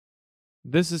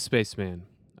This is Spaceman,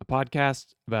 a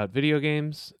podcast about video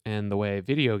games and the way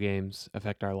video games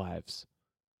affect our lives.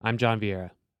 I'm John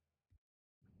Vieira.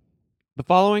 The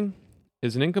following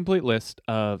is an incomplete list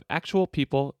of actual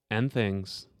people and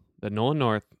things that Nolan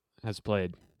North has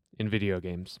played in video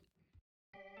games.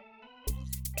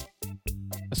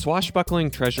 A swashbuckling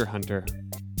treasure hunter,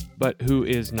 but who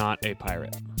is not a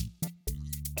pirate.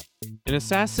 An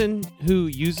assassin who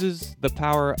uses the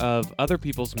power of other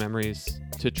people's memories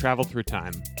to travel through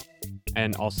time,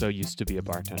 and also used to be a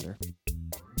bartender.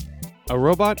 A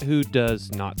robot who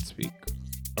does not speak.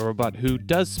 A robot who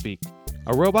does speak.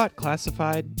 A robot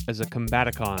classified as a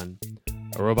Combaticon.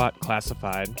 A robot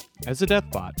classified as a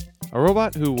Deathbot. A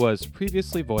robot who was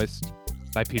previously voiced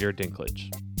by Peter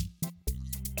Dinklage.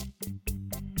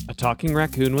 A talking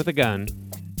raccoon with a gun.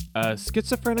 A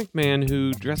schizophrenic man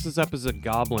who dresses up as a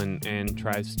goblin and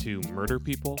tries to murder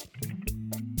people.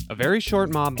 A very short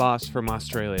mob boss from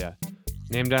Australia,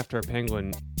 named after a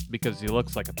penguin because he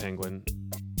looks like a penguin,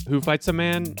 who fights a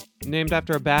man named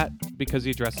after a bat because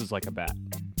he dresses like a bat.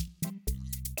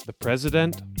 The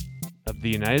President of the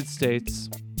United States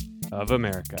of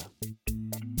America.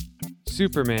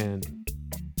 Superman.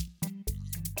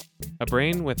 A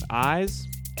brain with eyes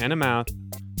and a mouth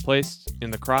placed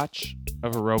in the crotch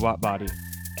of a robot body.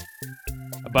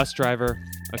 A bus driver,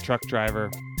 a truck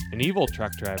driver, an evil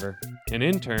truck driver, an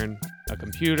intern, a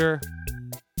computer,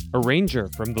 a ranger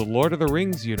from the Lord of the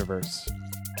Rings universe,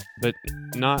 but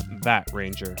not that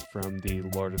ranger from the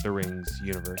Lord of the Rings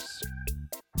universe.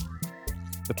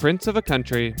 The prince of a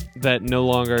country that no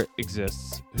longer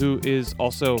exists, who is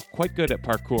also quite good at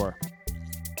parkour.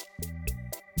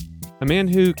 A man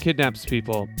who kidnaps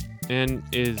people and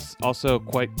is also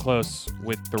quite close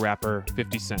with the rapper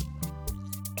 50 Cent.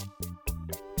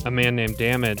 A man named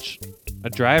Damage, a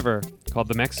driver called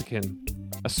the Mexican,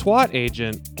 a SWAT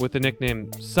agent with the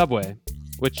nickname Subway,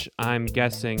 which I'm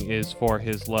guessing is for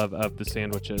his love of the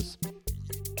sandwiches.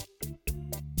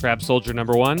 Crab Soldier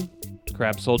number 1,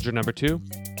 Crab Soldier number 2,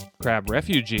 Crab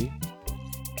Refugee,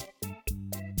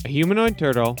 a humanoid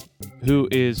turtle who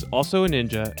is also a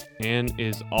ninja and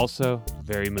is also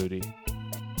very moody.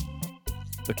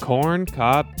 The Corn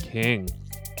Cob King.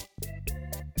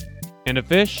 And a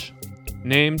fish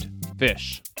named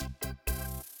Fish.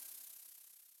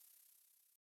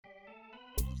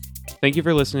 Thank you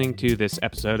for listening to this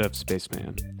episode of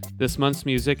Spaceman. This month's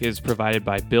music is provided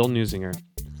by Bill Newsinger.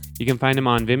 You can find him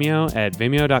on Vimeo at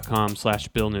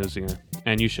vimeo.com/Bill Newsinger.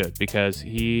 And you should, because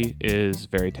he is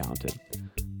very talented.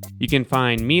 You can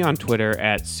find me on Twitter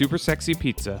at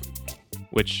SuperSexyPizza,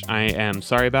 which I am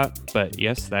sorry about, but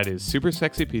yes, that is Super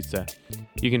Sexy Pizza.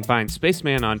 You can find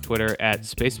Spaceman on Twitter at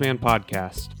Spaceman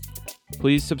Podcast.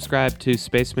 Please subscribe to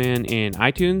Spaceman in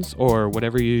iTunes or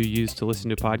whatever you use to listen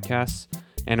to podcasts,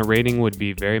 and a rating would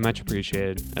be very much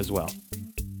appreciated as well.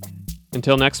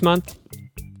 Until next month,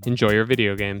 enjoy your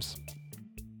video games.